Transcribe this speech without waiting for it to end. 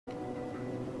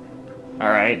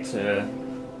Alright, hey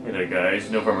there guys,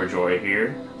 NovemberJoy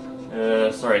here.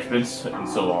 Sorry it's been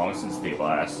so long since the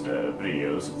last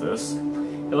videos of this. I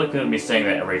feel like I'm gonna be saying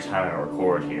that every time I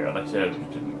record here. I'd like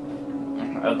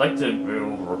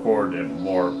to record it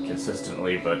more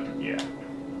consistently, but yeah.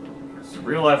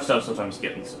 Real life stuff sometimes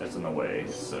gets in the way,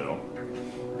 so...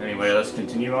 Anyway, let's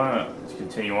continue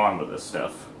on with this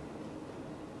stuff.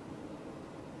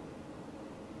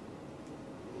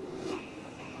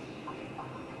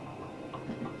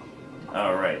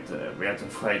 Alright, we have to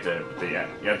fight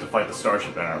you have to fight the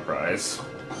Starship Enterprise.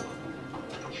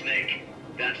 Snake,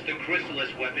 that's the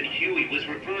chrysalis weapon Huey was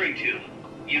referring to.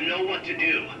 You know what to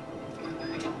do.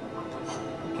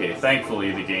 Okay,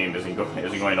 thankfully the game isn't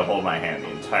going to hold my hand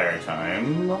the entire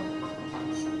time.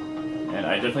 And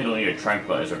I definitely don't need a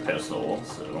tranquilizer pistol,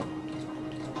 so...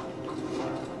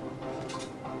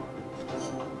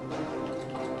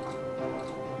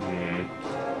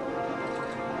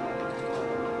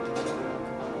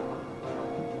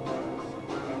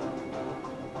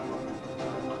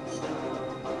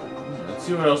 Let's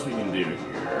see what else we can do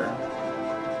here.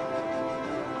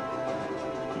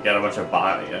 We got a bunch of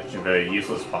very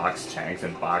useless box tanks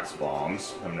and box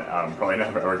bombs. I'm probably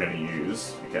never ever going to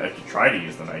use. I could try to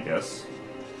use them, I guess.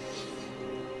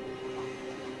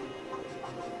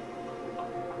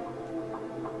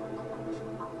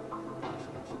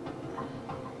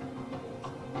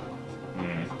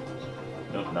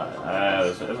 Nope, not.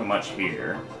 There isn't much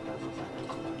here.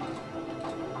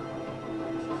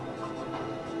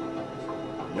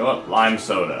 You know what? Lime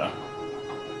soda.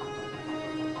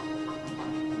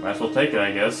 Might as well take it,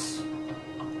 I guess.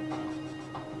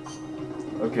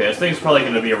 Okay, this thing's probably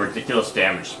going to be a ridiculous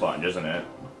damage sponge, isn't it?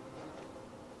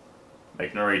 I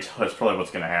can already tell that's probably what's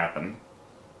going to happen.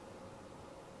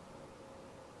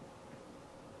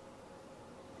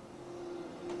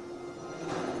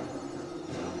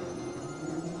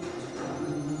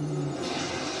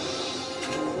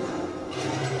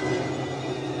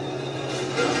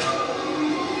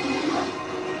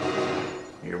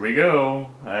 Here we go.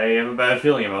 I have a bad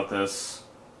feeling about this.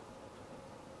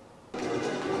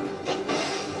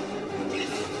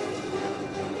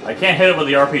 I can't hit it with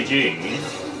the RPG.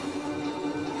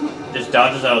 It just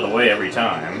dodges out of the way every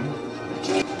time.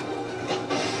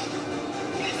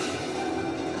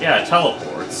 Yeah, it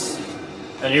teleports.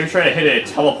 And you try to hit it, it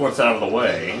teleports out of the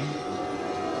way.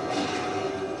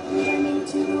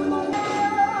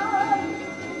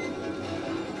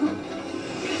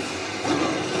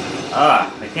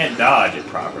 Ah, I can't dodge it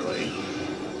properly.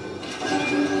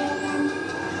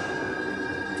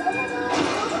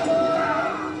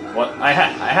 What? I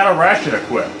had a ration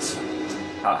equipped.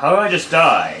 How did I just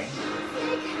die?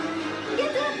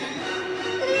 Get up!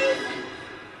 Please!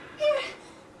 Here,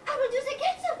 I will use a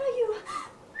ketchup for you!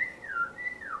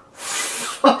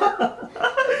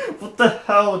 What the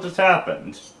hell just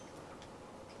happened?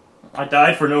 I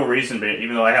died for no reason,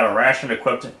 even though I had a ration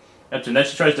equipped. And then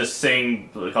she tries to sing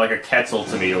like a Quetzal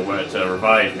to me to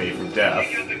revive me from death.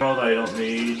 All that I don't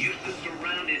need. Use the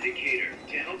surround indicator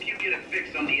to help you get a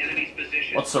fix on the enemy's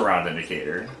position. What's surround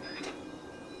indicator?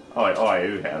 Oh, I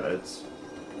do have it.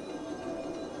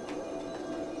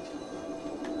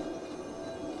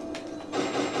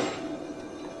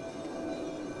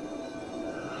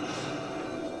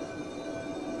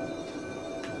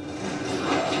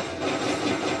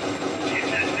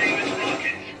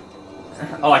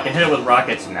 Oh, I can hit it with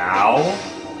rockets now?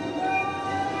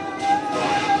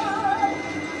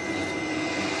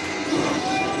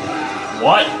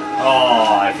 What?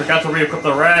 Oh, I forgot to re-equip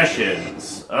the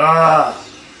rations. Ugh.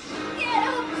 Get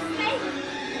up, Snake!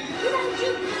 Without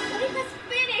you, it has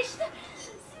finished!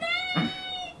 Snake!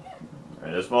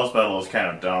 This boss battle is kind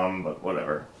of dumb, but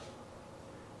whatever.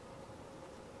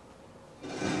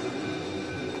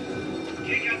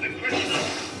 Take out the crystal.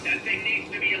 That thing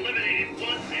needs to be eliminated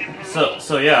once and for all.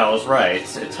 So yeah, I was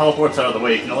right. It teleports out of the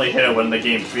way. You can only hit it when the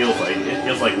game feels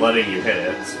like letting you hit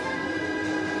it. Those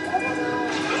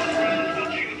rounds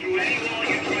will chew through any wall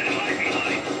you try to hide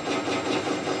behind.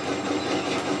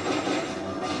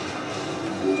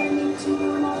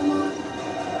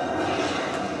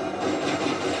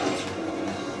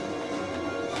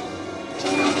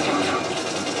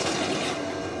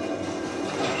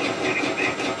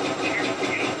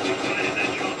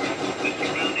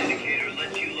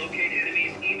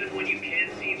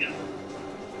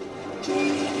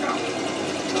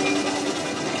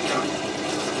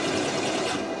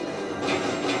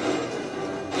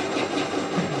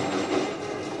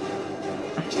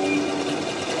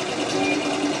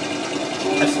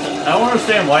 I don't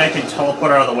understand why I can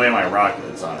teleport out of the way of my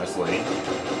rockets, honestly.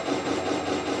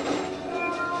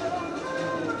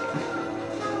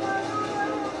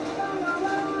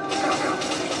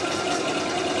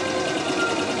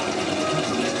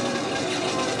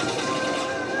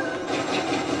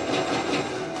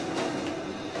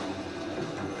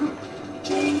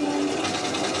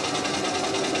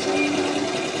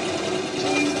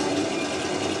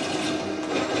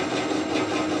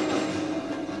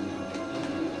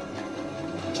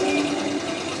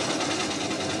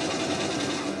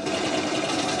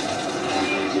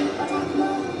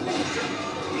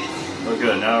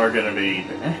 good. Now we're gonna be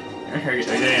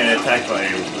getting attacked by...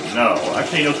 No.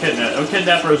 Actually, no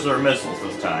kidnappers or missiles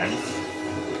this time.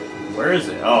 Where is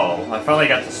it? Oh, I finally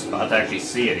got the spot to actually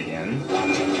see it again.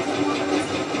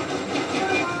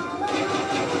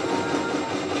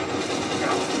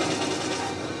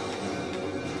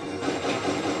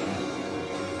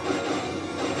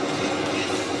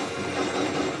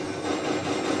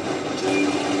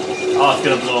 Oh, it's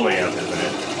gonna blow me up, isn't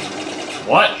it?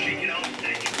 What?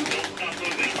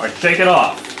 Alright, shake it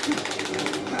off.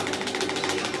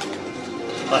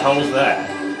 What the hell was that?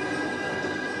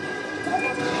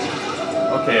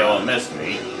 Okay, well, it missed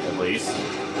me, at least.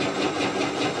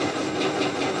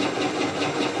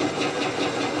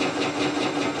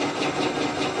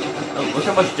 Oh, look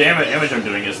how much damage I'm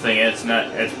doing this thing, and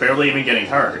it's barely even getting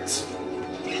hurt.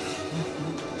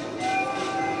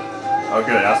 Oh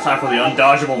good, now it's time for the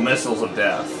undodgeable missiles of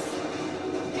death.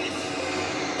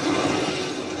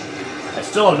 I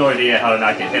still have no idea how to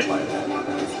not get hit by that.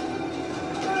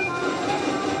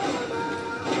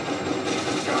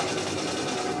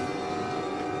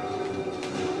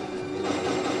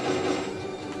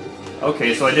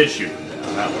 Okay, so I did shoot them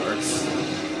down, that works.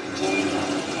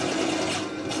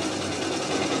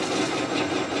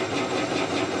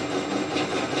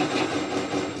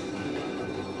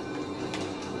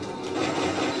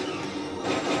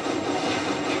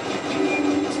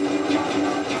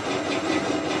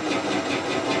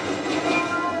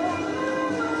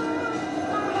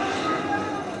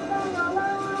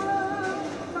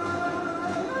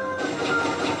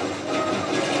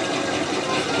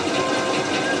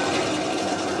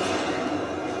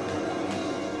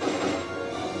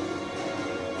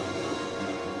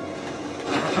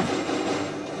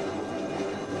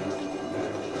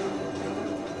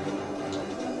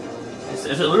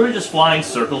 Is it literally just flying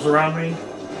circles around me?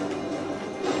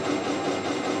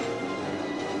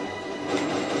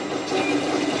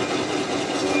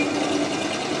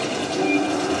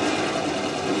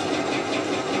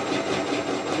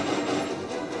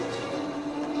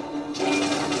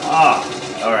 Ah!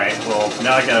 Alright, well,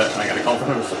 now I gotta call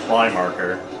for a supply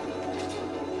marker.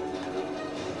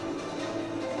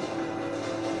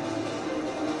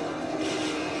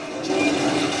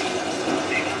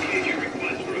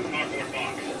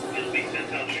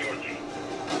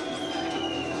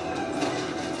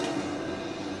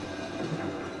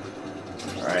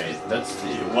 That's the...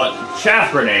 what?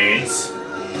 Chaff grenades?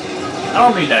 I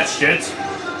don't need that shit.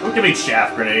 Who can make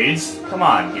chaff grenades? Come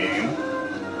on, game.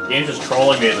 Game's just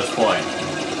trolling me at this point.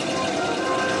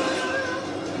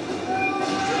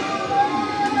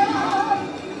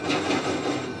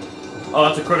 Oh,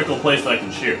 that's a critical place that I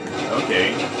can shoot.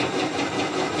 Okay.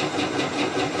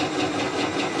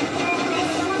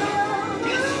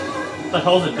 What the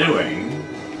hell is it doing?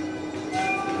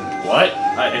 What?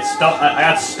 I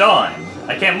got stunned.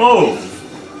 I can't move!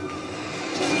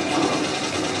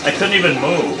 I couldn't even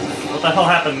move. What the hell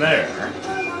happened there?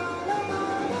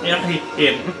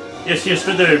 Yes, you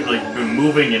stood there, like,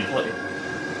 moving in place.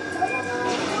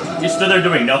 You stood there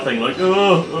doing nothing, like,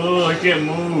 oh, I can't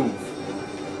move.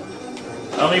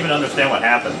 I don't even understand what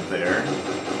happened there.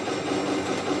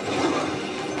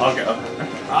 Okay.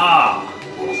 Ah!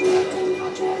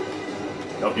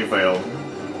 Nope, you failed.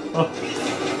 Oh.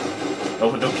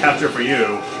 Nope, no capture for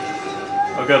you.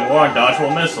 Oh good, more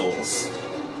undodgeable missiles.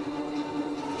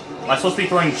 Am I supposed to be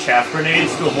throwing chaff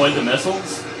grenades to avoid the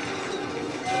missiles?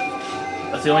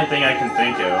 That's the only thing I can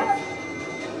think of.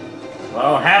 Well,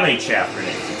 I don't have any chaff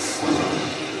grenades.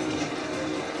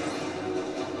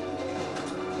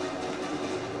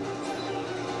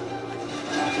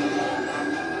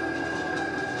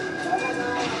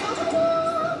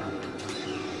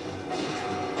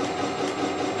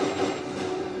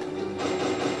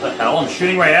 What the hell? I'm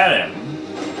shooting right at him.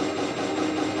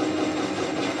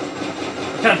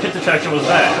 What kind of pit detection was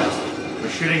that? I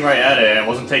was shooting right at it and I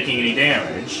wasn't taking any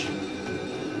damage.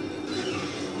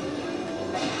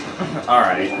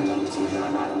 Alright.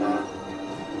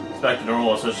 It's back to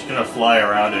normal, so it's just gonna fly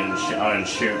around and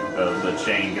shoot the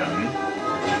chain gun.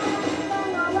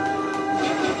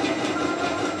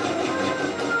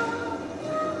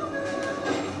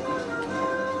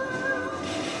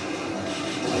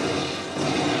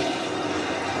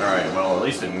 Alright, well, at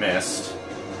least it missed.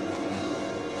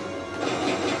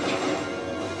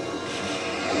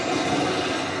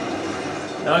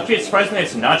 Actually, it surprised me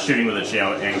it's not shooting with a chain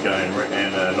gun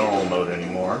in normal mode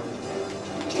anymore.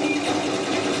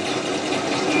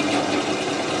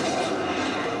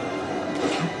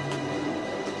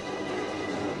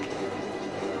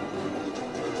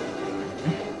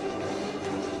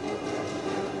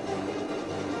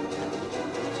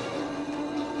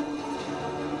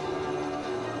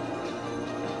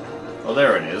 Oh,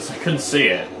 there it is. I couldn't see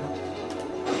it.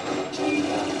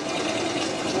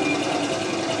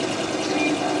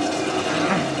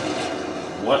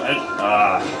 What?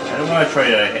 I don't want to try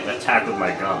to attack with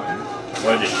my gun. I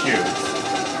wanted to shoot.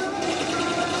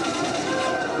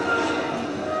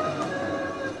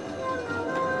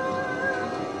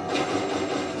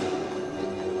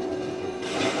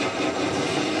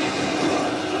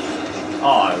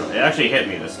 Oh, it actually hit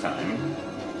me this time.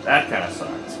 That kind of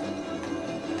sucked.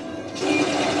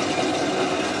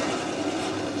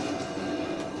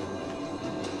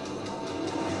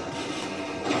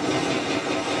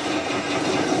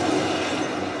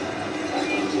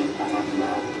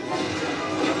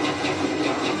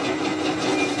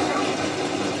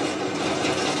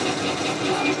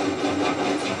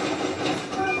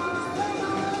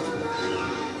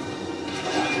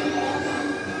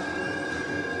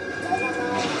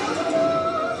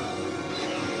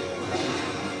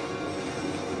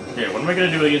 Okay, what am I gonna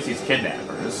do against these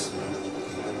kidnappers?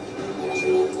 Use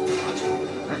the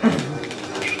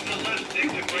left stick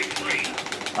to break free.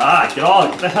 Ah,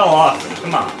 get the hell off me,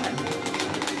 come on.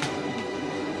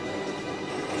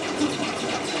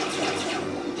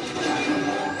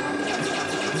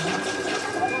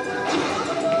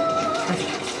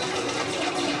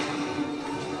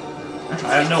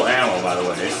 I have no ammo, by the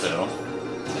way, so...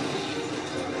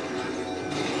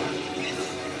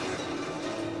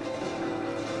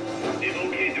 They've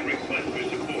okayed the request for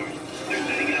support. They're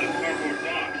sending out a cardboard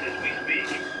box as we speak.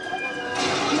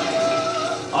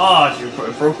 Oh, she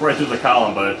broke right through the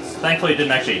column, but thankfully it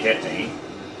didn't actually hit me.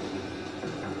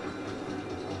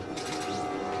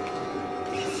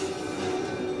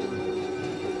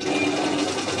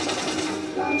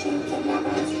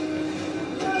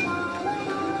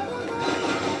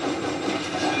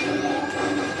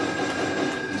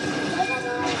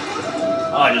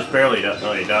 Oh, I just barely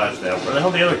dodged that. Where the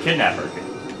hell did the other kidnapper go?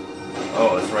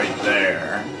 Oh, it's right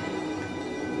there.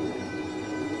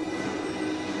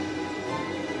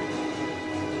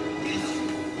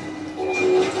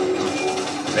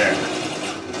 There.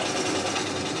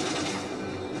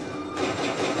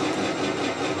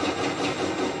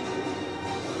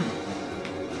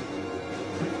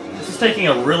 This is taking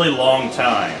a really long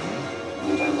time.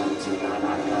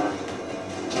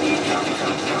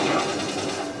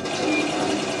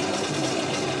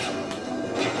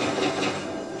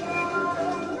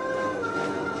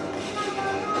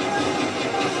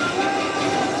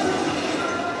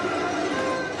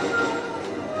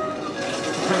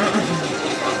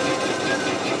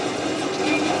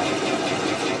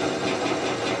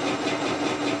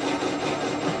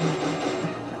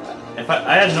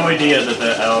 I had no idea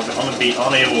that I'm gonna be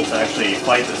unable to actually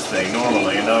fight this thing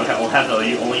normally, and I'll have to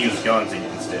only use guns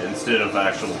against it instead of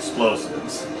actual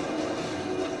explosives.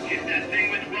 Hit that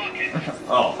thing with rockets.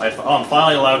 Oh, I'm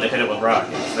finally allowed to hit it with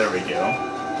rockets. There we go.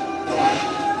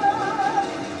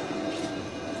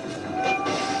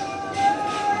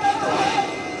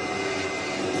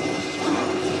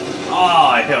 Oh,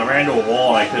 I ran into a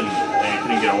wall and I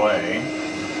couldn't get away.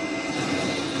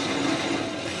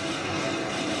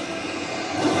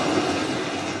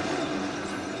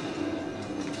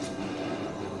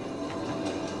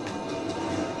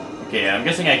 Okay, I'm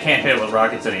guessing I can't hit it with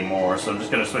rockets anymore, so I'm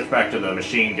just gonna switch back to the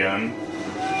machine gun.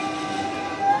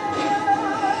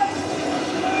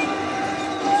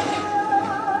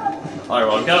 Alright,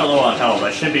 well, I've got a low on health.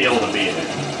 I should be able to beat it.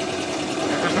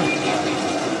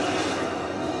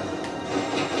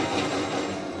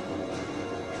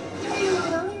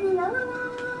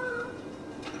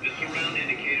 The surround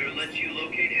indicator lets you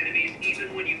locate enemies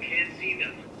even when you can't see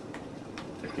them.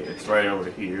 Okay, it's right over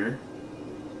here.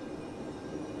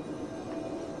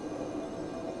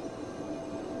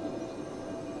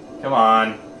 Come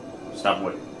on. Stop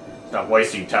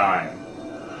wasting time.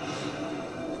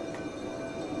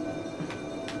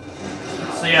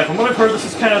 So yeah, from what I've heard, this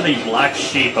is kind of the black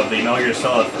sheep of the Metal Gear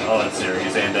Solid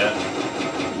series, and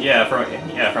yeah,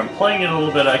 from playing it a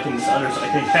little bit, I can kind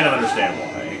of understand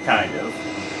why, kind of.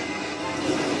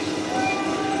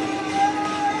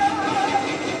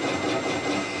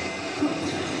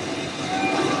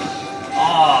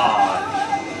 Ah,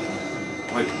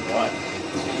 wait, what?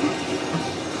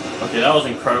 Okay, that was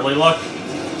incredibly lucky.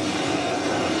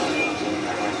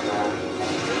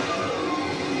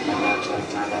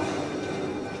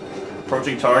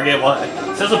 Approaching target? What?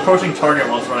 It says approaching target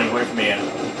while it's running away from me. And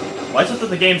why is it that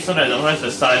the game sometimes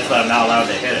decides that I'm not allowed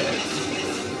to hit it?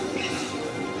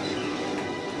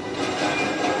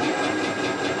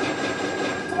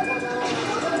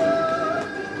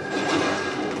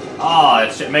 Ah,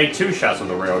 it made 2 shots with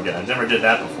the railgun. I never did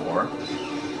that before.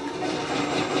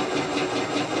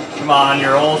 Come Come on,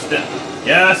 you're almost done.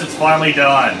 Yes, it's finally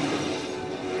done.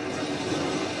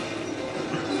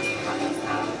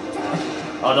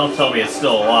 Oh, don't tell me it's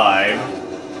still alive.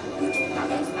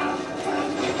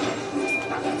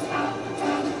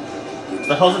 What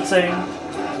the hell's it saying?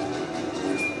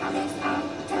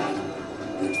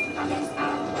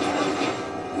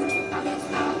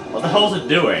 What the hell's it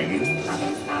doing?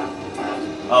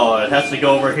 Oh, it has to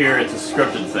go over here, it's a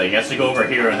scripted thing. It has to go over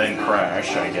here and then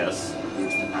crash, I guess.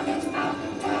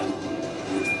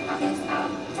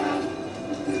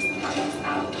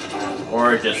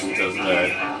 Or it just does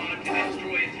that.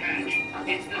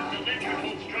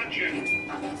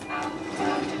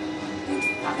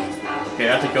 Okay,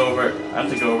 I have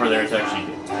to go over there to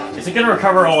actually... Is it gonna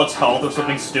recover all its health or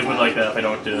something stupid like that if I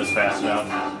don't do this fast enough?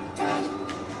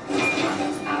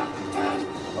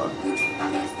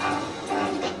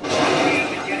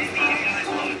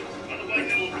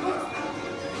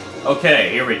 Okay,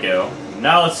 here we go.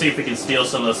 Now let's see if we can steal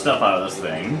some of the stuff out of this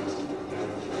thing.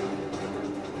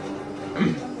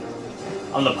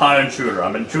 I'm the pod intruder.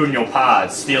 I'm intruding your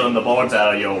pods, stealing the boards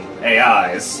out of your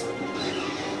AIs.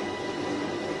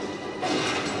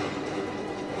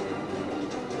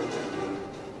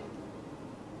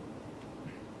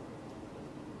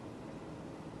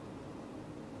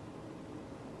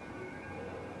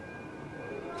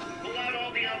 Pull out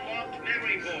all the unlocked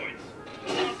memory boards.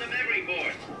 Pull out the memory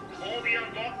boards. All the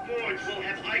unlocked boards will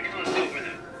have icons over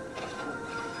them.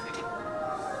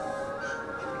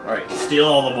 Alright, steal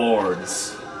all the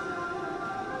boards.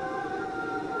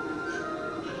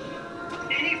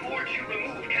 Any boards you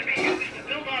remove can be used to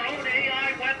build our own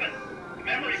AI weapon.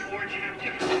 Memory boards have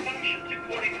different functions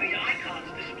according to the icons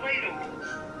displayed over them.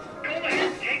 Go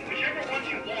ahead and take whichever ones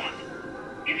you want.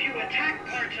 If you attack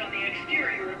parts on the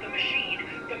exterior of the machine,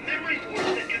 the memory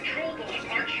boards that control those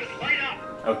parts should light up.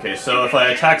 Okay, so if I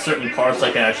attack certain parts,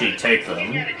 I can actually take them.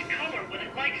 You get its color when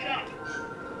it lights up.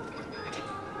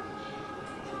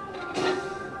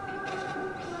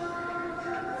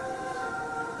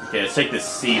 Okay, let's take this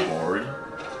C board.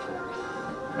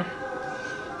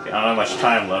 Okay, I don't have much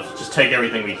time left. Just take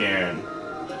everything we can.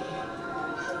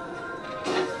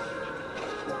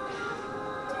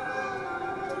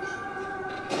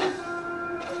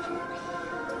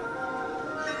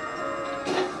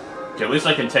 Okay, at least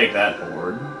I can take that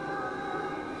board.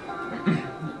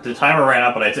 The timer ran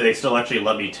out, but they still actually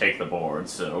let me take the board,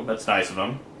 so that's nice of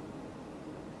them.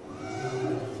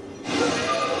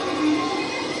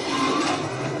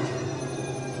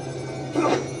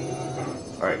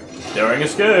 Alright, daring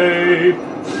escape!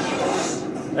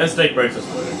 And Snake breaks his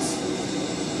legs.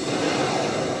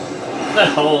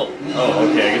 That whole... Oh,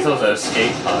 okay, I guess that was an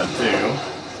escape pod, too.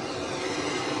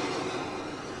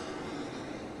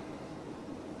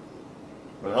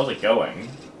 Where the hell's it going?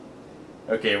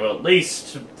 Okay, well at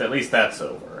least that's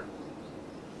over.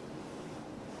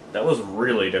 That was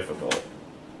really difficult.